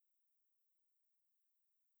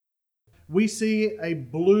we see a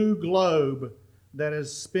blue globe that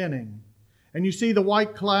is spinning. And you see the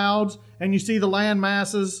white clouds, and you see the land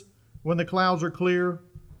masses when the clouds are clear.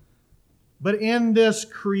 But in this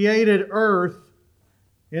created earth,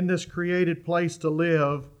 in this created place to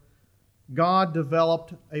live, God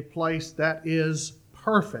developed a place that is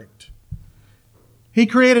perfect. He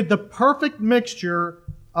created the perfect mixture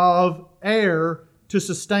of air to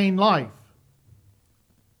sustain life.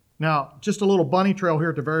 Now, just a little bunny trail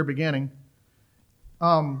here at the very beginning.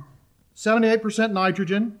 78%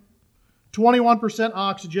 nitrogen, 21%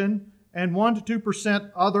 oxygen, and 1 to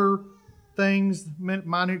 2% other things,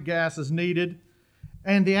 minute gases needed.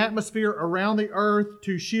 And the atmosphere around the earth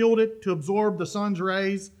to shield it, to absorb the sun's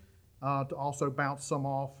rays, to also bounce some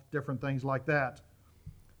off, different things like that.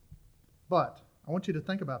 But I want you to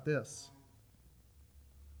think about this.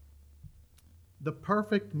 The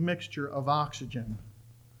perfect mixture of oxygen.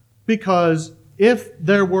 Because if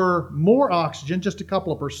there were more oxygen, just a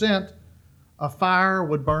couple of percent, a fire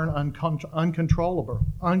would burn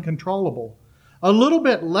uncontrollable. A little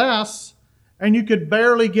bit less, and you could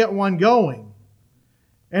barely get one going.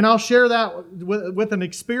 And I'll share that with an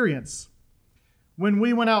experience. When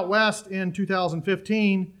we went out west in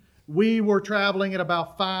 2015, we were traveling at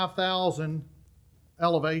about 5,000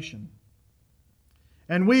 elevation.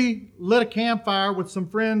 And we lit a campfire with some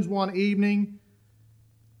friends one evening,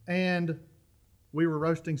 and we were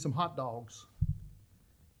roasting some hot dogs.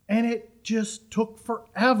 And it just took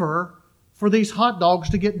forever for these hot dogs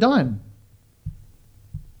to get done.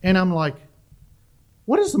 And I'm like,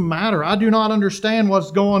 what is the matter? I do not understand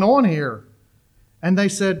what's going on here. And they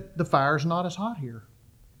said, the fire's not as hot here.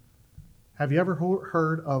 Have you ever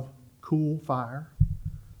heard of cool fire?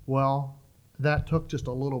 Well, that took just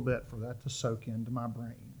a little bit for that to soak into my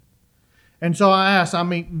brain. And so I asked,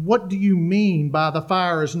 what do you mean by the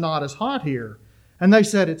fire is not as hot here? And they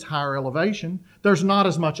said it's higher elevation. There's not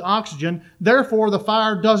as much oxygen. Therefore, the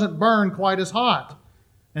fire doesn't burn quite as hot.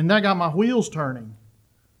 And that got my wheels turning.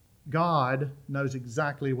 God knows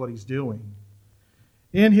exactly what He's doing.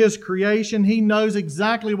 In His creation, He knows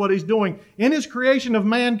exactly what He's doing. In His creation of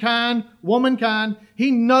mankind, womankind,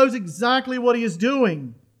 He knows exactly what He is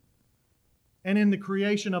doing. And in the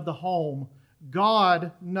creation of the home,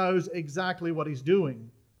 God knows exactly what He's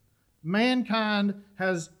doing. Mankind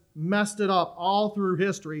has messed it up all through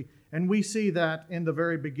history, and we see that in the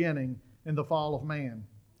very beginning, in the fall of man.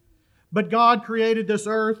 But God created this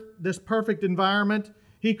earth, this perfect environment.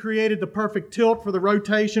 He created the perfect tilt for the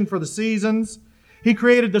rotation for the seasons. He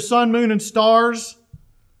created the sun, moon, and stars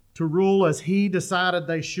to rule as He decided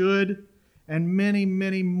they should, and many,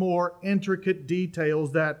 many more intricate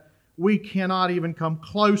details that we cannot even come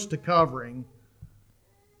close to covering.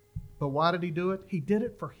 But why did He do it? He did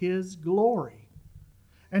it for His glory.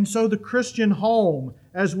 And so the Christian home,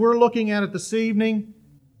 as we're looking at it this evening,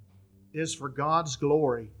 is for God's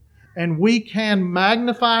glory. And we can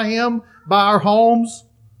magnify Him by our homes,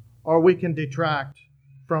 or we can detract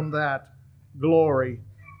from that glory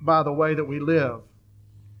by the way that we live.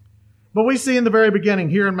 But we see in the very beginning,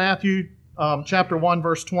 here in Matthew chapter 1,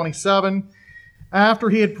 verse 27, after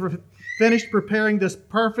He had finished preparing this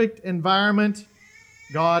perfect environment,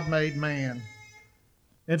 God made man.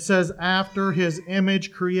 It says, after His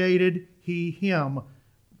image created He him.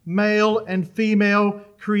 Male and female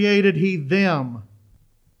created He them.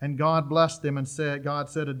 And God blessed them and said, God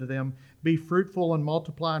said unto them, be fruitful and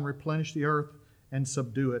multiply and replenish the earth and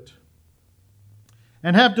subdue it.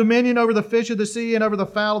 And have dominion over the fish of the sea and over the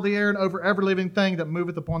fowl of the air and over every living thing that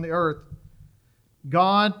moveth upon the earth.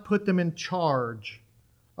 God put them in charge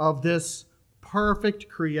of this perfect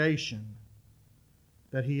creation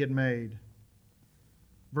that He had made.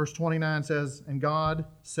 Verse 29 says, and God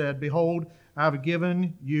said, behold, I have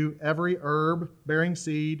given you every herb bearing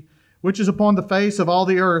seed, which is upon the face of all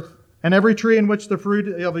the earth, and every tree in which the fruit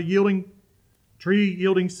of a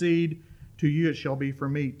yielding seed, to you it shall be for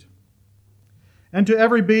meat. And to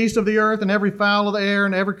every beast of the earth, and every fowl of the air,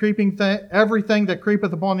 and every creeping everything that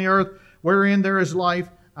creepeth upon the earth, wherein there is life,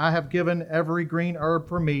 I have given every green herb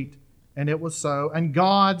for meat. And it was so. And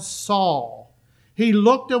God saw. He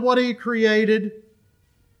looked at what He created,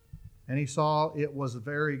 and He saw it was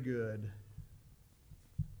very good.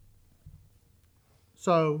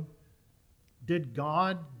 So, did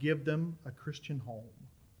God give them a Christian home?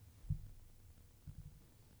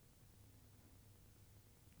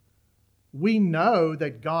 We know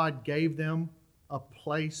that God gave them a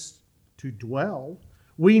place to dwell.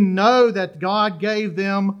 We know that God gave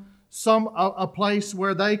them a place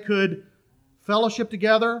where they could fellowship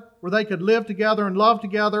together, where they could live together and love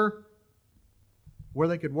together, where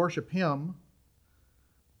they could worship Him.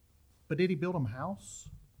 But did He build them a house?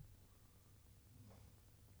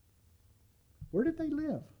 Where did they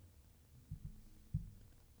live?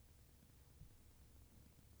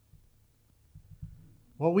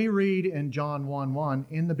 Well, we read in John 1:1,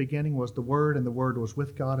 in the beginning was the Word, and the Word was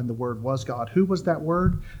with God, and the Word was God. Who was that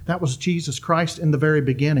Word? That was Jesus Christ in the very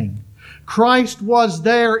beginning. Christ was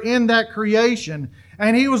there in that creation,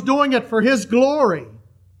 and He was doing it for His glory.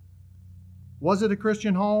 Was it a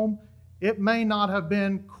Christian home? It may not have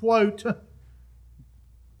been, quote,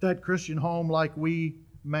 that Christian home like we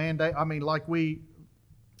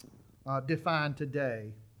define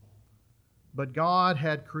today. But God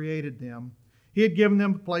had created them. He had given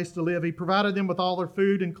them a place to live. He provided them with all their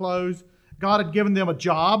food and clothes. God had given them a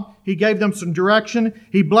job. He gave them some direction.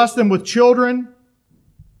 He blessed them with children.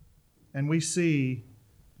 And we see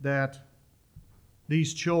that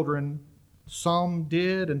these children, some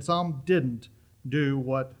did and some didn't do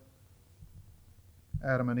what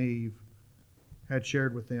Adam and Eve had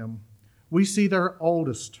shared with them. We see their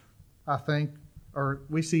oldest,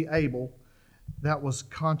 we see Abel, that was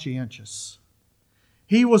conscientious.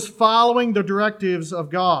 He was following the directives of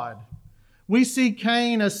God. We see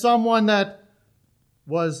Cain as someone that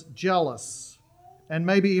was jealous and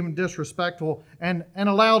maybe even disrespectful and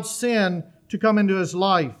allowed sin to come into his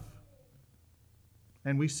life.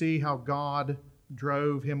 And we see how God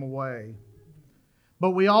drove him away.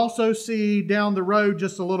 But we also see down the road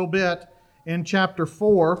just a little bit in chapter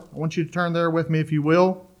 4. I want you to turn there with me if you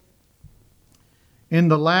will. In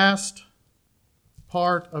the last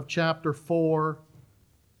part of chapter 4,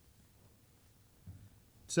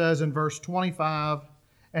 it says in verse 25,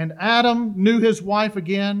 "And Adam knew his wife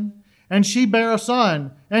again, and she bare a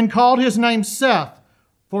son, and called his name Seth.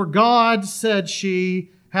 For God, said she,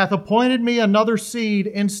 hath appointed me another seed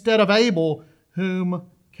instead of Abel, whom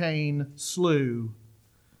Cain slew."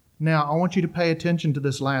 Now, I want you to pay attention to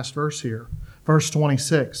this last verse here, verse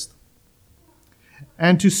 26.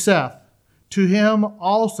 "And to Seth, to him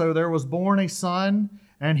also there was born a son,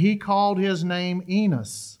 and he called his name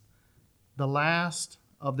Enos." The last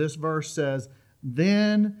of this verse says,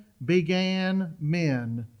 "Then began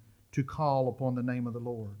men to call upon the name of the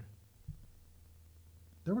Lord."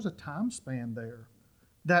 There was a time span there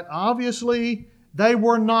that obviously they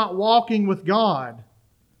were not walking with God.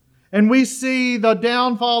 And we see the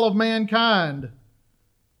downfall of mankind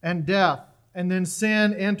and death, and then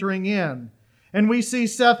sin entering in. And we see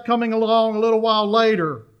Seth coming along a little while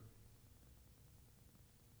later.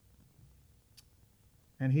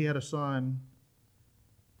 And he had a son,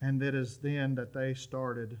 and it is then that they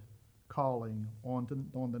started calling on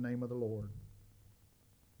the name of the Lord.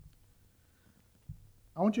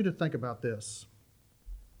 I want you to think about this.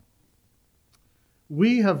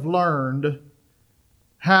 We have learned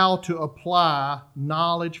how to apply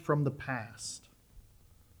knowledge from the past.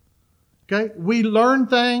 Okay? We learn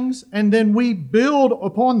things and then we build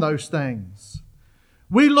upon those things.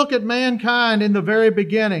 We look at mankind in the very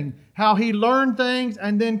beginning, how he learned things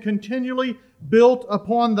and then continually built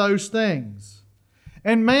upon those things.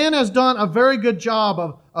 And man has done a very good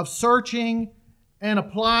job of searching and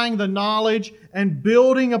applying the knowledge and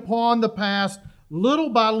building upon the past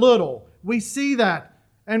little by little. We see that.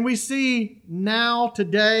 And we see now,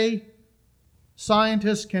 today,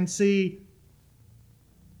 scientists can see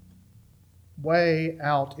way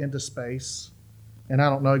out into space. And I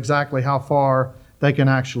don't know exactly how far they can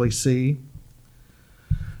actually see.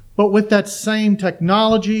 But with that same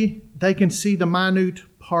technology, they can see the minute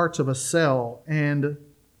parts of a cell and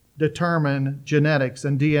determine genetics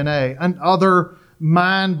and DNA and other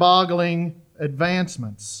mind-boggling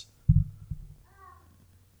advancements.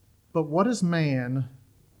 But what has man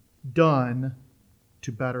done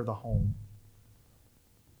to better the home?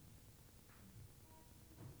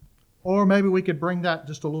 Or maybe we could bring that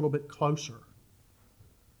just a little bit closer.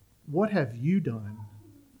 What have you done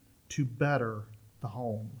to better the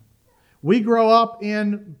home? We grow up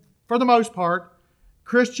in, for the most part,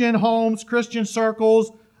 Christian homes, Christian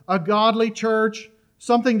circles, a godly church,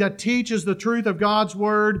 something that teaches the truth of God's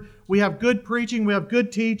Word. We have good preaching, we have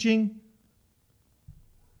good teaching.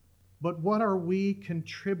 But what are we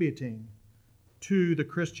contributing to the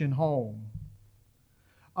Christian home?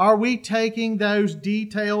 Are we taking those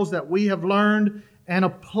details that we have learned and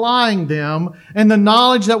applying them, and the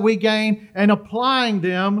knowledge that we gain, and applying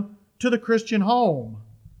them to the Christian home?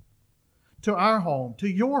 To our home, to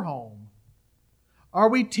your home? Are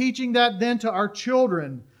we teaching that then to our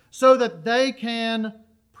children so that they can,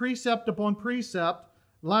 precept upon precept,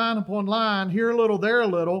 line upon line, here a little, there a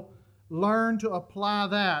little, learn to apply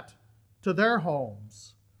that to their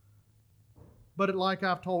homes? But like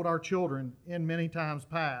I've told our children in many times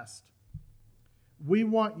past, we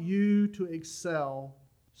want you to excel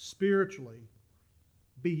spiritually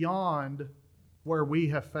beyond where we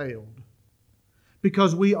have failed.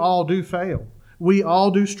 Because we all do fail. We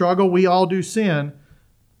all do struggle. We all do sin.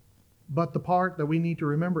 But the part that we need to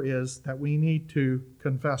remember is that we need to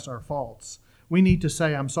confess our faults. We need to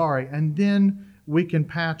say, I'm sorry. And then we can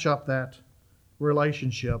patch up that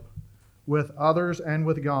relationship with others and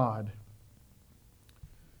with God.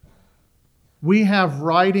 We have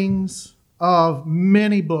writings of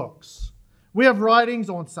many books. We have writings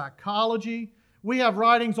on psychology. We have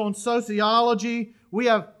writings on sociology. We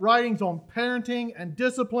have writings on parenting and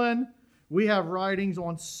discipline. We have writings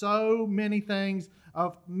on so many things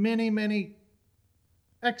of many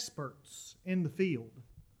experts in the field.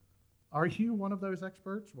 Are you one of those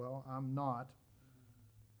experts? Well, I'm not.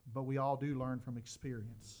 But we all do learn from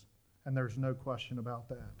experience. And there's no question about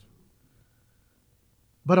that.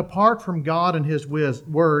 But apart from God and His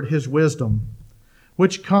Word, His wisdom,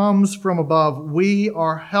 which comes from above, we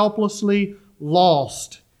are helplessly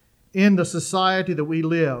lost in the society that we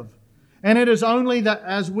live. And it is only that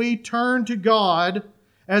as we turn to God,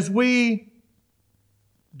 as we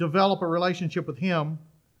develop a relationship with Him,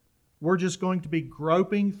 we're just going to be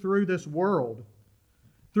groping through this world,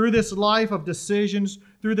 through this life of decisions,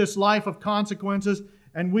 through this life of consequences,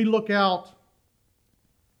 and we look out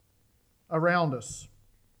around us,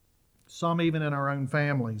 some even in our own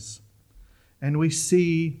families, and we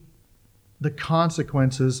see the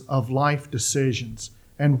consequences of life decisions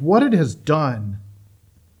and what it has done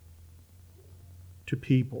to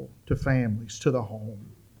people, to families, to the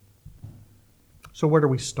home. So where do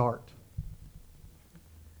we start?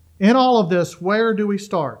 In all of this, where do we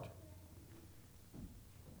start?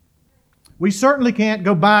 We certainly can't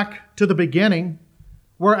go back to the beginning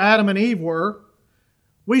where Adam and Eve were.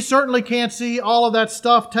 We certainly can't see all of that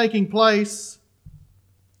stuff taking place,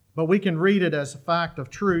 but we can read it as a fact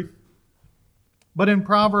of truth. But in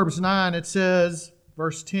Proverbs 9 it says,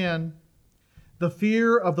 verse 10, "The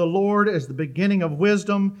fear of the Lord is the beginning of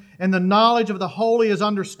wisdom, and the knowledge of the holy is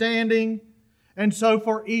understanding." And so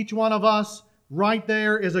for each one of us, right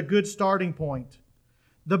there is a good starting point.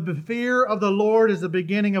 The fear of the Lord is the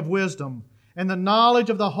beginning of wisdom, and the knowledge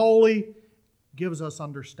of the holy gives us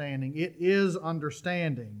understanding. It is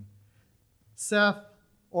understanding. Seth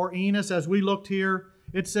or Enos, as we looked here,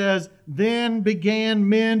 it says, "Then began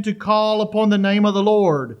men to call upon the name of the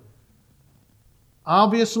Lord."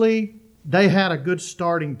 Obviously, they had a good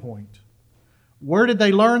starting point. Where did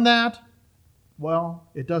they learn that? Well,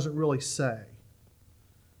 it doesn't really say.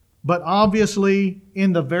 But obviously,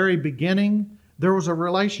 in the very beginning, there was a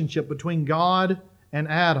relationship between God and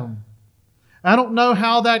Adam. I don't know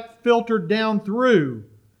how that filtered down through,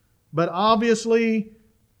 but obviously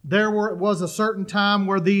there was a certain time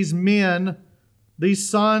where these men, these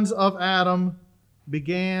sons of Adam,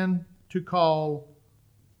 began to call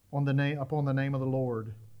upon the name of the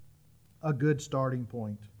Lord. A good starting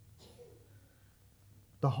point.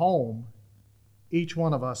 The home, each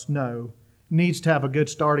one of us know, needs to have a good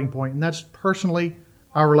starting point, and that's personally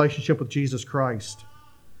our relationship with Jesus Christ.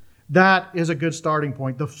 That is a good starting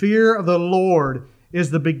point. The fear of the Lord is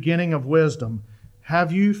the beginning of wisdom.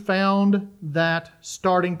 Have you found that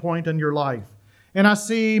starting point in your life? And I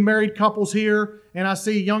see married couples here, and I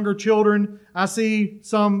see younger children. I see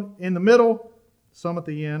some in the middle, some at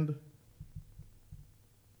the end.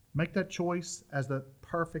 Make that choice as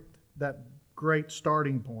that great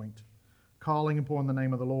starting point, calling upon the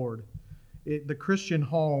name of the Lord. The Christian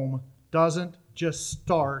home doesn't just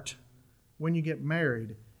start when you get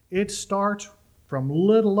married. It starts from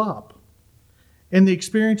little up in the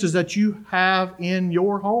experiences that you have in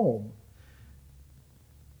your home.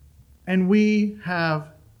 And we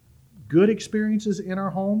have good experiences in our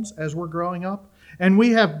homes as we're growing up, and we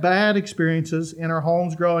have bad experiences in our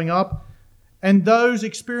homes growing up. And those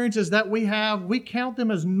experiences that we have, we count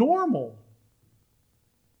them as normal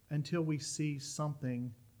until we see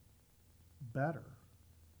something better.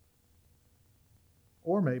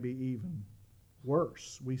 Or maybe even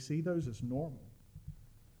worse. We see those as normal.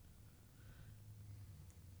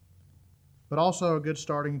 But also a good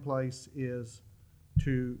starting place is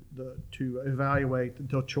to evaluate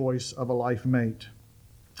the choice of a life mate.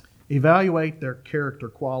 Evaluate their character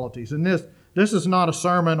qualities. And this is not a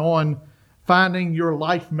sermon on finding your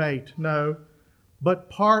life mate, no. But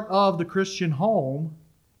part of the Christian home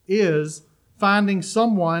is finding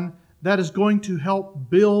someone that is going to help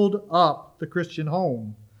build up the Christian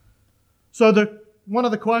home. So one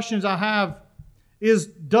of the questions I have is,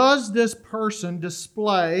 does this person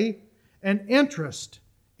display an interest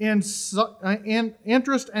and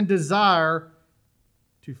desire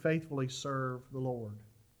to faithfully serve the Lord?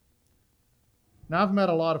 Now, I've met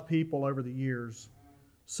a lot of people over the years.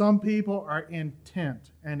 Some people are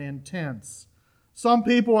intent and intense. Some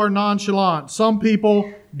people are nonchalant. Some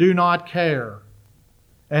people do not care.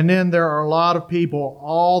 And then there are a lot of people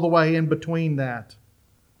all the way in between that.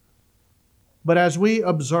 But as we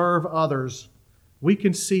observe others, we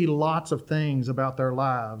can see lots of things about their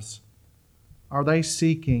lives. Are they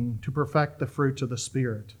seeking to perfect the fruits of the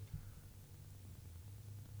Spirit?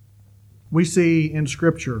 We see in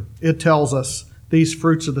Scripture, it tells us these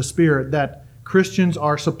fruits of the Spirit that Christians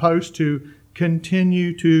are supposed to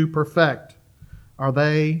continue to perfect. Are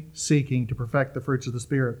they seeking to perfect the fruits of the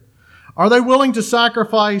Spirit? Are they willing to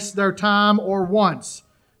sacrifice their time or wants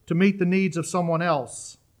to meet the needs of someone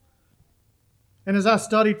else? And as I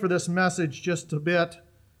studied for this message just a bit,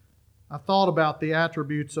 I thought about the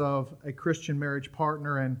attributes of a Christian marriage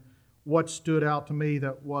partner, and what stood out to me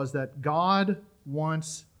was that God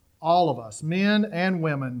wants all of us, men and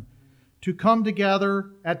women, to come together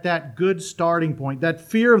at that good starting point, that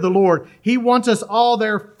fear of the Lord. He wants us all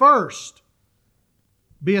there first,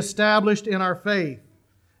 be established in our faith.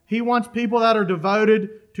 He wants people that are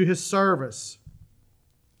devoted to His service.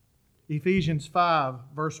 Ephesians 5,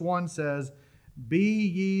 verse 1 says, "Be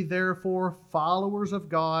ye therefore followers of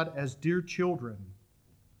God as dear children."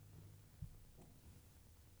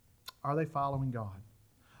 Are they following God?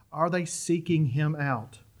 Are they seeking Him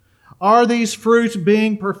out? Are these fruits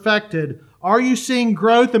being perfected? Are you seeing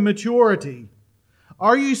growth and maturity?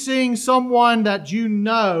 Are you seeing someone that you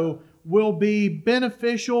know will be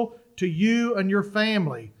beneficial to you and your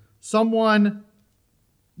family? Someone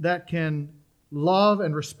that can love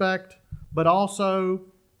and respect, but also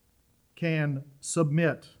can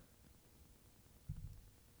submit.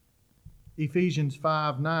 Ephesians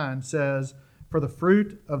 5:9 says, "For the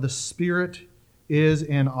fruit of the Spirit is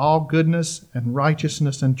in all goodness and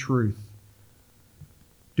righteousness and truth."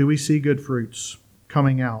 Do we see good fruits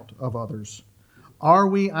coming out of others? Are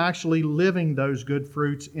we actually living those good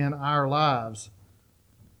fruits in our lives?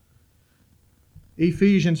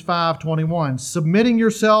 Ephesians 5:21, "Submitting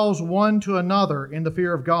yourselves one to another in the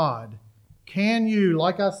fear of God." Can you,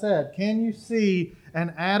 like I said, can you see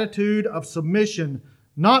an attitude of submission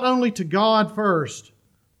not only to God first,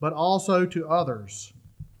 but also to others?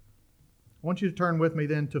 I want you to turn with me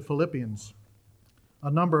then to Philippians,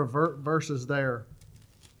 a number of verses there.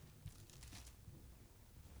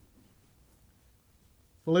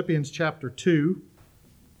 Philippians chapter 2.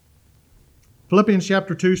 Philippians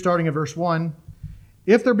chapter 2, starting at verse 1.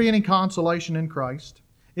 "If there be any consolation in Christ,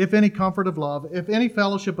 if any comfort of love, if any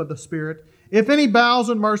fellowship of the Spirit, if any bowels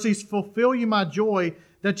and mercies, fulfill ye my joy,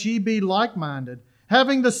 that ye be like-minded,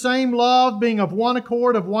 having the same love, being of one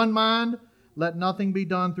accord, of one mind. Let nothing be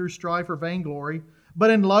done through strife or vainglory, but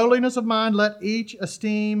in lowliness of mind let each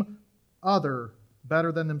esteem other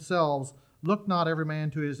better than themselves. Look not every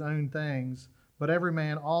man to his own things, but every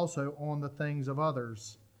man also on the things of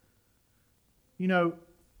others." You know,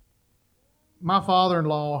 my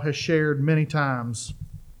father-in-law has shared many times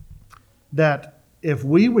that if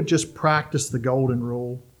we would just practice the golden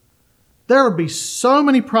rule, there would be so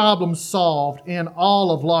many problems solved in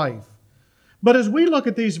all of life. But as we look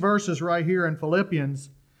at these verses right here in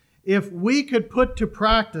Philippians, if we could put to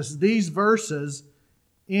practice these verses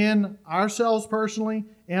in ourselves personally,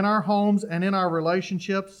 in our homes, and in our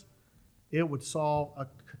relationships, it would solve a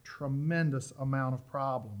tremendous amount of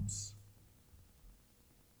problems.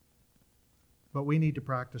 But we need to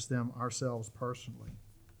practice them ourselves personally.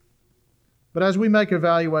 But as we make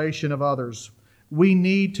evaluation of others, we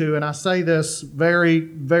need to, and I say this very,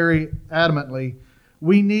 very adamantly,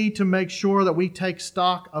 we need to make sure that we take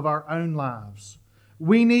stock of our own lives.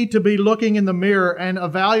 We need to be looking in the mirror and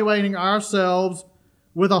evaluating ourselves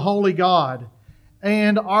with a holy God.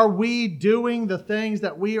 And are we doing the things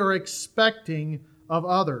that we are expecting of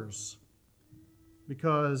others?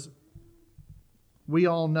 Because we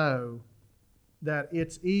all know that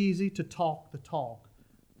it's easy to talk the talk,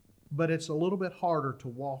 but it's a little bit harder to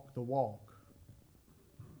walk the walk.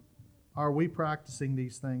 Are we practicing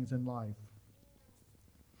these things in life?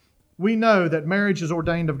 We know that marriage is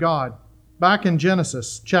ordained of God. Back in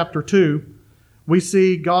Genesis chapter 2, we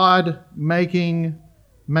see God making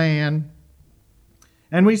man.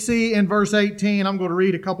 And we see in verse 18, I'm going to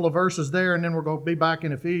read a couple of verses there, and then we're going to be back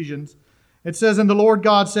in Ephesians. It says, "And the Lord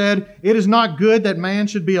God said, It is not good that man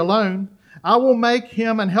should be alone. I will make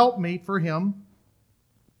him an helpmeet for him.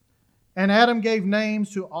 And Adam gave names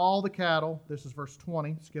to all the cattle." This is verse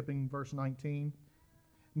 20, skipping verse 19.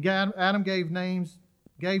 "Adam gave names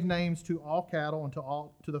to all cattle and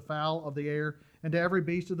to the fowl of the air and to every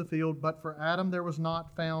beast of the field. But for Adam there was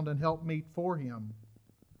not found an helpmeet for him.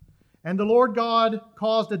 And the Lord God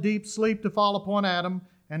caused a deep sleep to fall upon Adam,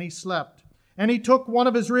 and he slept. And he took one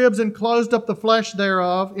of his ribs and closed up the flesh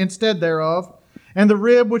thereof, instead thereof. And the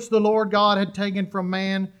rib which the Lord God had taken from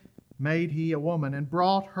man made he a woman, and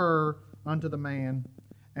brought her unto the man.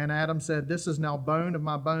 And Adam said, This is now bone of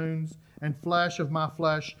my bones, and flesh of my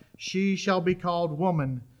flesh. She shall be called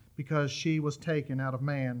woman, because she was taken out of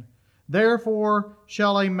man. Therefore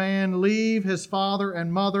shall a man leave his father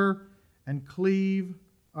and mother, and cleave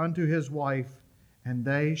unto his wife, and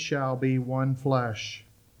they shall be one flesh.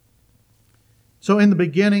 So in the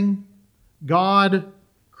beginning, God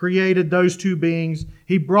created those two beings.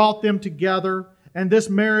 He brought them together, and this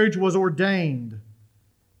marriage was ordained.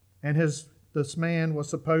 And this man was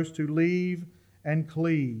supposed to leave and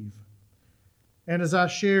cleave. And as I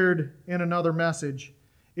shared in another message,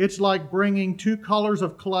 it's like bringing two colors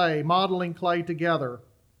of clay, modeling clay together.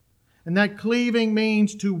 And that cleaving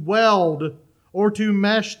means to weld or to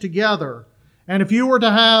mesh together. And if you were to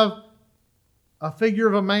have a figure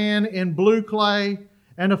of a man in blue clay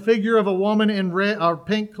and a figure of a woman in red or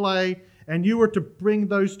pink clay, and you were to bring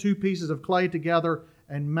those two pieces of clay together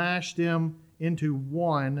and mash them into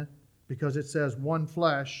one, because it says one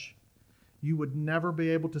flesh, you would never be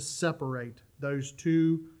able to separate those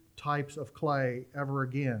two types of clay ever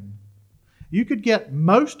again. You could get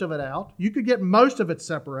most of it out, you could get most of it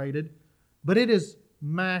separated, but it is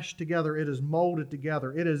mashed together, it is molded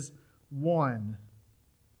together, it is one.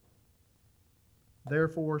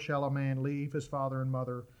 Therefore shall a man leave his father and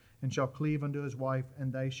mother, and shall cleave unto his wife,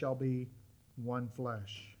 and they shall be one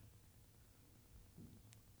flesh.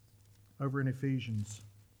 Over in Ephesians,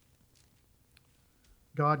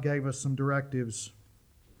 God gave us some directives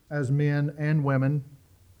as men and women.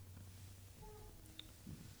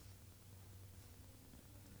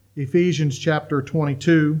 Ephesians chapter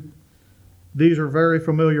 22. These are very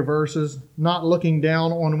familiar verses, not looking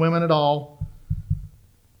down on women at all.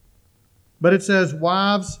 But it says,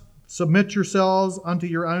 Wives, submit yourselves unto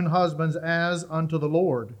your own husbands as unto the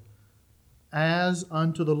Lord. As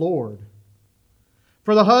unto the Lord.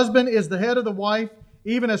 For the husband is the head of the wife,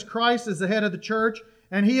 even as Christ is the head of the church,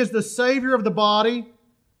 and he is the Savior of the body.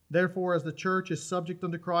 Therefore, as the church is subject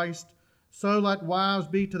unto Christ, so let wives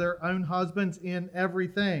be to their own husbands in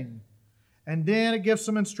everything. And then it gives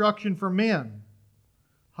some instruction for men.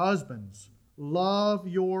 Husbands, love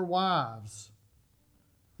your wives,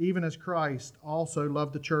 even as Christ also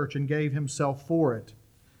loved the church and gave himself for it,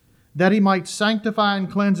 that he might sanctify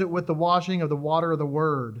and cleanse it with the washing of the water of the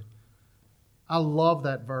Word. I love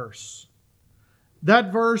that verse.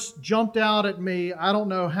 That verse jumped out at me, I don't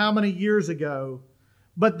know how many years ago,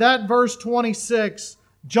 but that verse 26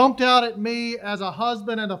 jumped out at me as a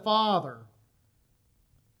husband and a father,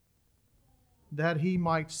 that he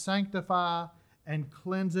might sanctify and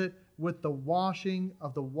cleanse it with the washing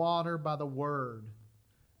of the water by the Word.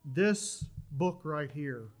 This book right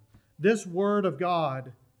here, this Word of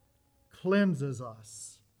God, cleanses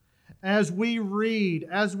us. As we read,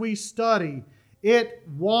 as we study, it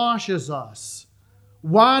washes us.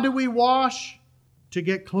 Why do we wash? To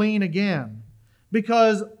get clean again.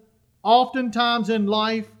 Because oftentimes in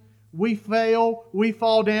life, we fail, we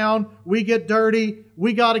fall down, we get dirty,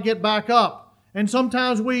 we got to get back up. And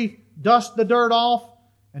sometimes we dust the dirt off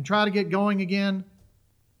and try to get going again.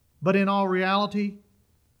 But in all reality,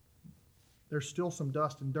 there's still some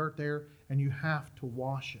dust and dirt there, and you have to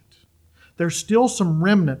wash it. There's still some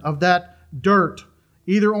remnant of that dirt,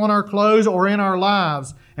 either on our clothes or in our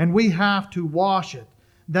lives, and we have to wash it,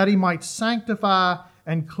 that he might sanctify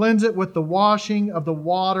and cleanse it with the washing of the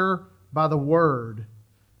water by the Word.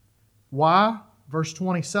 Why? Verse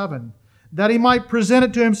 27, that he might present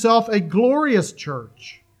it to himself a glorious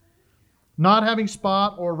church, not having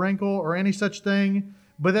spot or wrinkle or any such thing,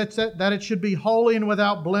 but that it should be holy and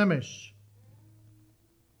without blemish.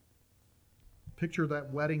 Picture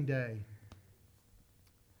that wedding day.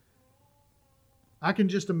 I can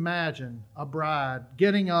just imagine a bride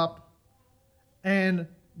getting up and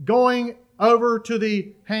going over to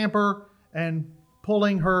the hamper and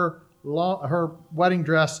pulling her wedding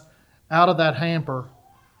dress out of that hamper,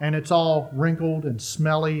 and it's all wrinkled and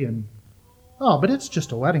smelly and, but it's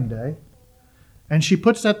just a wedding day. And she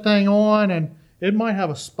puts that thing on, and it might have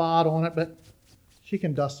a spot on it, but she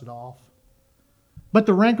can dust it off. But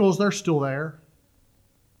the wrinkles, they're still there.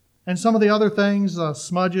 And some of the other things,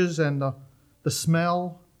 smudges and the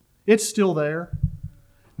smell, it's still there.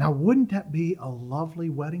 Now, wouldn't that be a lovely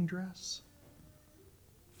wedding dress?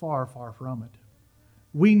 Far, far from it.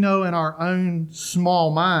 We know in our own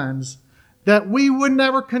small minds that we would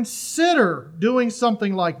never consider doing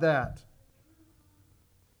something like that.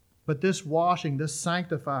 But this washing, this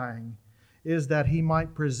sanctifying, is that he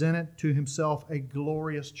might present it to himself a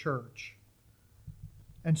glorious church.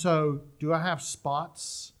 And so, do I have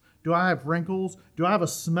spots? Do I have wrinkles? Do I have a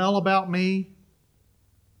smell about me?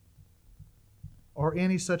 or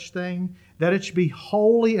any such thing, that it should be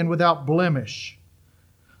holy and without blemish.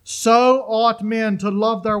 So ought men to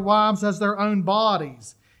love their wives as their own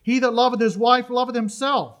bodies. He that loveth his wife loveth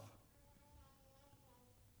himself.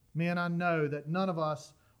 Men, I know that none of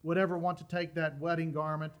us would ever want to take that wedding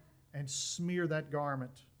garment and smear that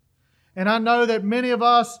garment. And I know that many of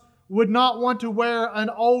us would not want to wear an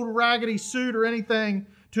old raggedy suit or anything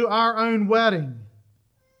to our own wedding.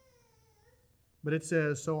 But it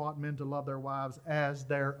says, so ought men to love their wives as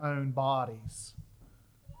their own bodies.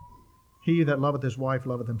 He that loveth his wife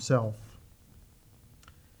loveth himself.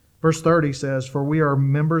 Verse 30 says, for we are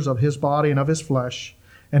members of his body and of his flesh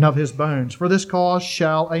and of his bones. For this cause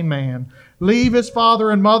shall a man leave his father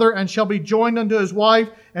and mother, and shall be joined unto his wife,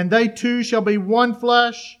 and they two shall be one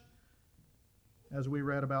flesh, as we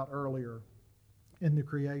read about earlier in the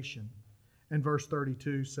creation. And verse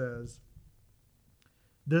 32 says,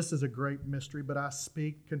 this is a great mystery, but I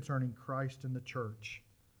speak concerning Christ and the church.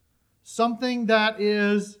 Something that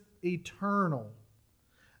is eternal.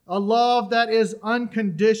 A love that is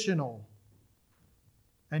unconditional.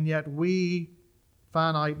 And yet we,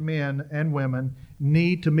 finite men and women,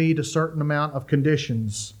 need to meet a certain amount of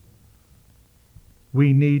conditions.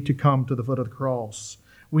 We need to come to the foot of the cross.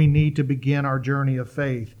 We need to begin our journey of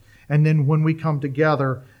faith. And then when we come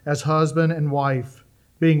together as husband and wife,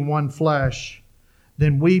 being one flesh,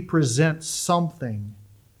 then we present something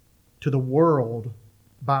to the world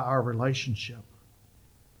by our relationship.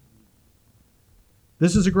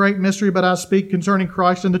 This is a great mystery, but I speak concerning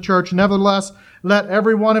Christ and the church. Nevertheless, let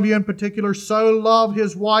every one of you in particular so love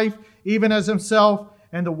his wife, even as himself,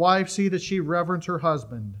 and the wife see that she reverence her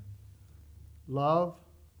husband. Love,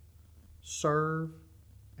 serve,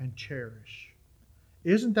 and cherish.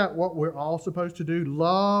 Isn't that what we're all supposed to do?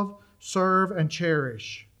 Love, serve, and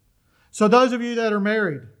cherish. So those of you that are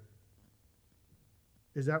married,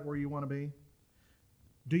 is that where you want to be?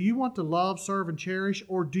 Do you want to love, serve, and cherish,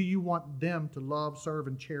 or do you want them to love, serve,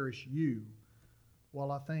 and cherish you?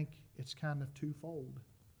 Well, I think it's kind of twofold.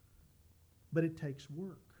 But it takes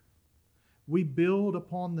work. We build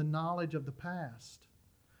upon the knowledge of the past.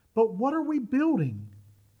 But what are we building?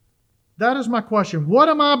 That is my question. What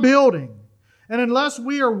am I building? And unless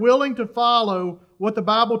we are willing to follow what the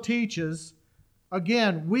Bible teaches,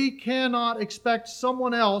 again, we cannot expect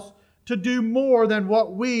someone else to do more than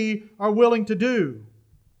what we are willing to do.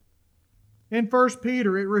 In 1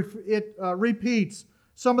 Peter, it repeats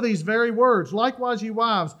some of these very words. Likewise, ye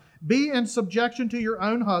wives, be in subjection to your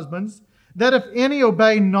own husbands, that if any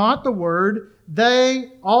obey not the word,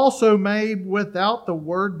 they also may without the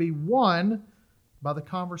word be won by the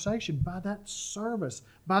conversation, by that service,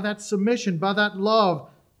 by that submission, by that love,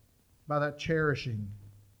 by that cherishing.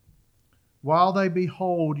 While they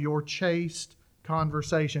behold your chaste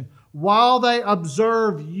conversation, while they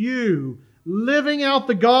observe you living out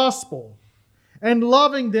the gospel, and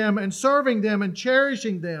loving them and serving them and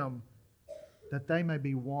cherishing them, that they may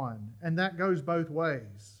be one. And that goes both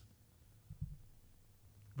ways.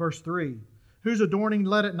 Verse 3, whose adorning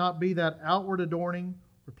let it not be that outward adorning,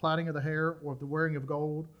 or plaiting of the hair, or of the wearing of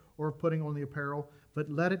gold, or of putting on the apparel, but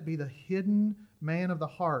let it be the hidden man of the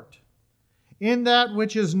heart, in that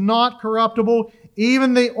which is not corruptible,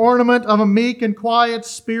 even the ornament of a meek and quiet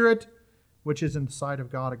spirit, which is in the sight of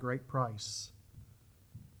God a great price.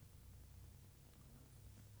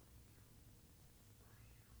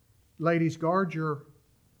 Ladies, guard your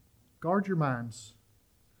minds.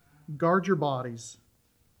 Guard your bodies.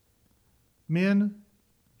 Men,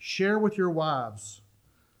 share with your wives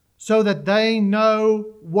so that they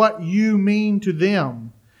know what you mean to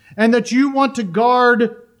them and that you want to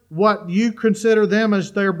guard what you consider them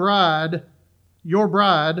as their bride, your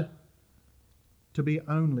bride, to be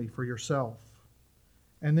only for yourself.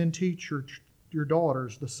 And then teach your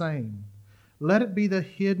daughters the same. Let it be the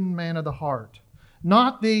hidden man of the heart.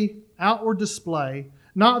 Not the outward display,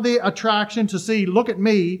 not the attraction to see, look at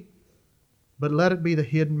me, but let it be the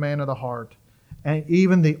hidden man of the heart, and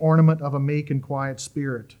even the ornament of a meek and quiet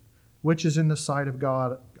spirit, which is in the sight of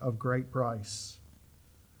God of great price.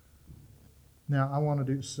 Now, I want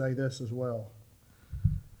to say this as well.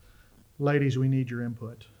 Ladies, we need your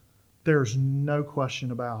input. There's no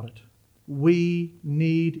question about it. We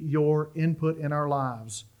need your input in our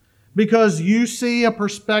lives because you see a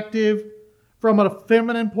perspective from a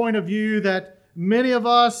feminine point of view that many of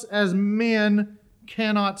us as men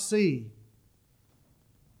cannot see.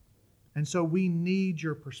 And so we need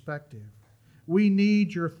your perspective. We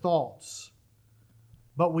need your thoughts.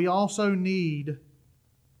 But we also need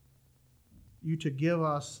you to give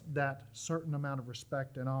us that certain amount of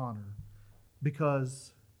respect and honor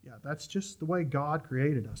because, that's just the way God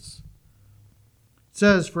created us. It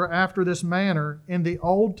says, "For after this manner, in the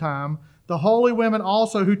old time, the holy women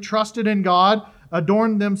also who trusted in God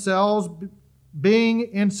adorned themselves, being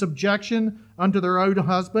in subjection unto their own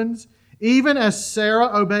husbands, even as Sarah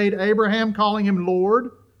obeyed Abraham, calling him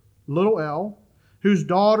Lord, little l, whose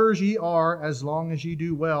daughters ye are, as long as ye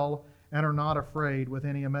do well, and are not afraid with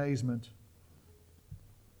any amazement."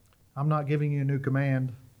 I'm not giving you a new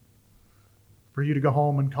command for you to go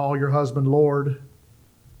home and call your husband Lord.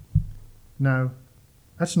 No,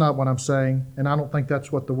 that's not what I'm saying, and I don't think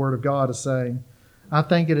that's what the Word of God is saying. I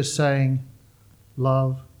think it is saying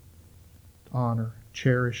love, honor,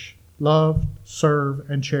 cherish. Love, serve,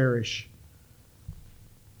 and cherish.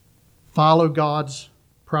 Follow God's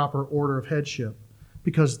proper order of headship,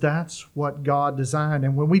 because that's what God designed.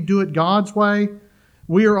 And when we do it God's way,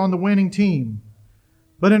 we are on the winning team.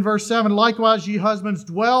 But in verse 7, "Likewise, ye husbands,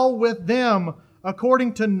 dwell with them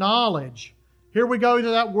according to knowledge." Here we go to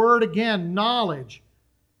that word again, knowledge.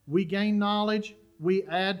 We gain knowledge, we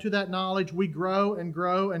add to that knowledge, we grow and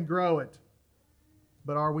grow and grow it.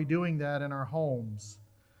 But are we doing that in our homes?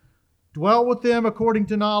 "Dwell with them according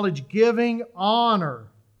to knowledge, giving honor."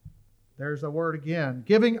 There's the word again.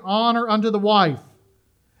 "Giving honor unto the wife,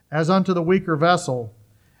 as unto the weaker vessel,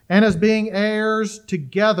 and as being heirs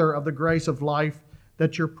together of the grace of life,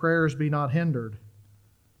 that your prayers be not hindered."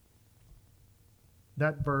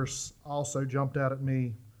 That verse also jumped out at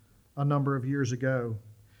me a number of years ago.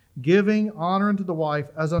 "Giving honor unto the wife,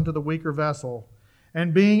 as unto the weaker vessel,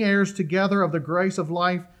 and being heirs together of the grace of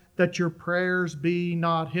life, that your prayers be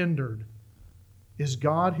not hindered." Is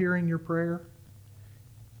God hearing your prayer?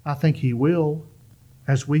 I think He will,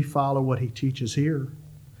 as we follow what He teaches here.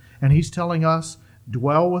 And He's telling us,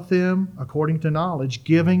 dwell with them according to knowledge,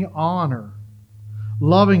 giving honor,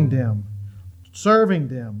 loving them, serving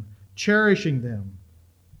them, cherishing them.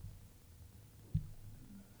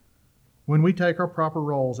 When we take our proper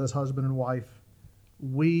roles as husband and wife,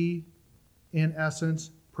 we, in essence,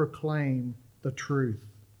 proclaim the truth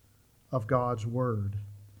of God's Word.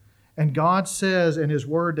 And God says in His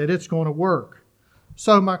Word that it's going to work.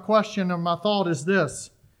 So my question or my thought is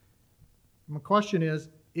this. My question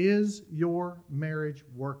is your marriage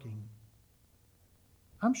working?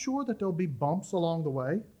 I'm sure that there'll be bumps along the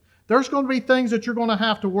way. There's going to be things that you're going to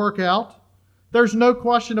have to work out. There's no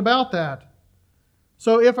question about that.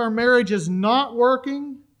 So if our marriage is not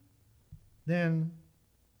working, then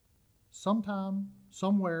sometime,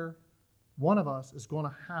 somewhere, one of us is going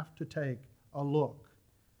to have to take a look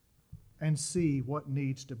and see what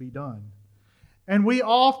needs to be done. And it's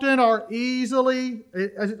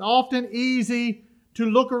often easy to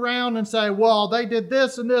look around and say, well, they did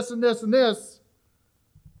this and this and this and this.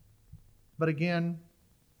 But again,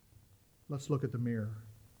 let's look at the mirror.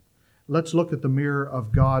 Let's look at the mirror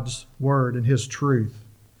of God's Word and His truth.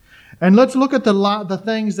 And let's look at the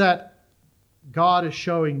things that God is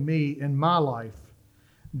showing me in my life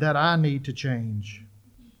that I need to change.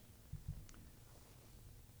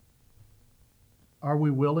 Are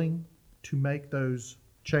we willing to make those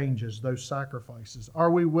changes, those sacrifices?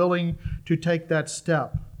 Are we willing to take that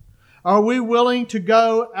step? Are we willing to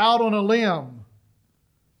go out on a limb?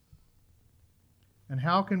 And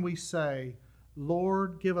how can we say,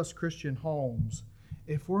 Lord, give us Christian homes,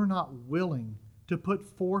 if we're not willing to put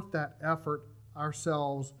forth that effort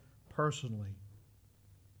ourselves personally?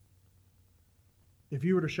 If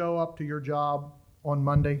you were to show up to your job on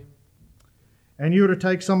Monday and you were to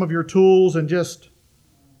take some of your tools and just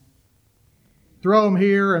throw them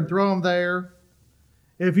here and throw them there,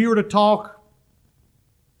 if you were to talk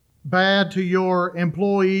bad to your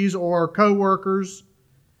employees or co-workers,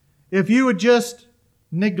 if you would just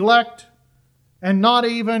neglect and not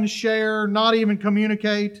even share, not even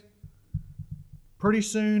communicate, pretty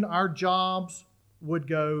soon our jobs would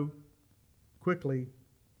go quickly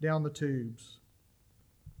down the tubes.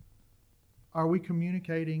 Are we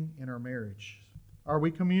communicating in our marriage? Are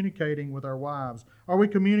we communicating with our wives? Are we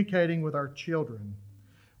communicating with our children?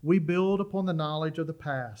 We build upon the knowledge of the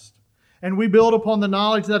past, and we build upon the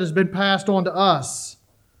knowledge that has been passed on to us.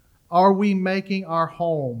 Are we making our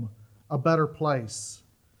home a better place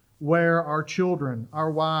where our children,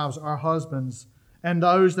 our wives, our husbands, and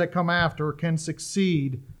those that come after can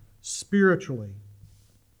succeed spiritually?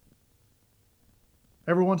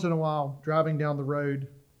 Every once in a while, driving down the road,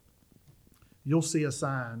 you'll see a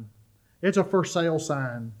sign. It's a for sale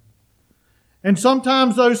sign. And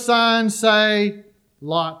sometimes those signs say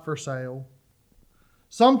lot for sale.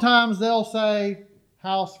 Sometimes they'll say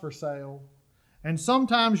house for sale. And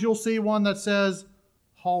sometimes you'll see one that says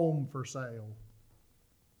home for sale.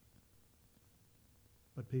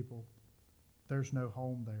 But people, there's no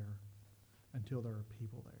home there until there are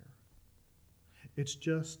people there. It's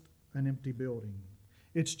just an empty building.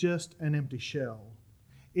 It's just an empty shell.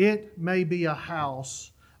 It may be a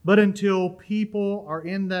house, but until people are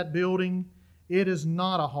in that building, it is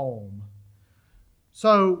not a home.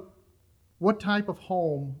 So, what type of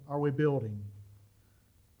home are we building?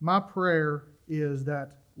 My prayer is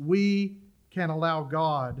that we can allow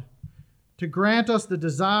God to grant us the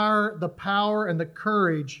desire, the power, and the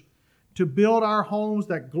courage to build our homes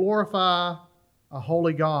that glorify a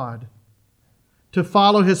holy God, to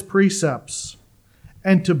follow His precepts,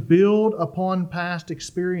 and to build upon past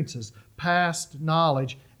experiences, past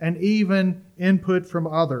knowledge, and even input from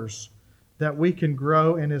others, that we can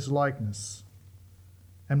grow in His likeness.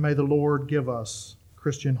 And may the Lord give us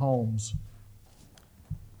Christian homes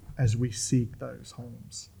as we seek those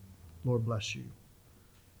homes. Lord bless you.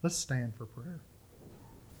 Let's stand for prayer.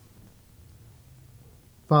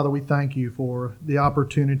 Father, we thank you for the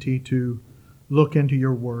opportunity to look into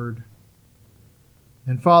your word.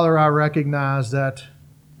 And Father, I recognize that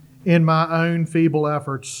in my own feeble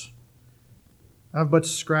efforts, I've but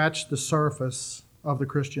scratched the surface of the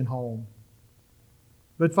Christian home.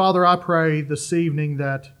 But Father, I pray this evening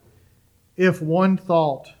that if one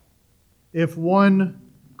thought, if one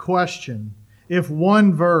question, if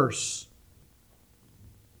one verse,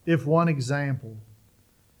 if one example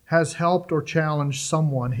has helped or challenged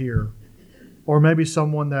someone here, or maybe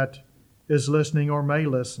someone that is listening or may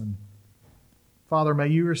listen, Father, may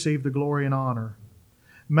you receive the glory and honor.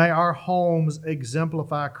 May our homes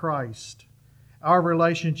exemplify Christ, our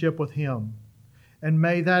relationship with Him, and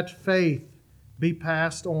may that faith be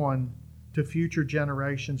passed on to future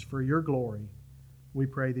generations for your glory. We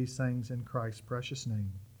pray these things in Christ's precious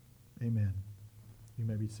name. Amen. You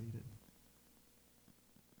may be seated.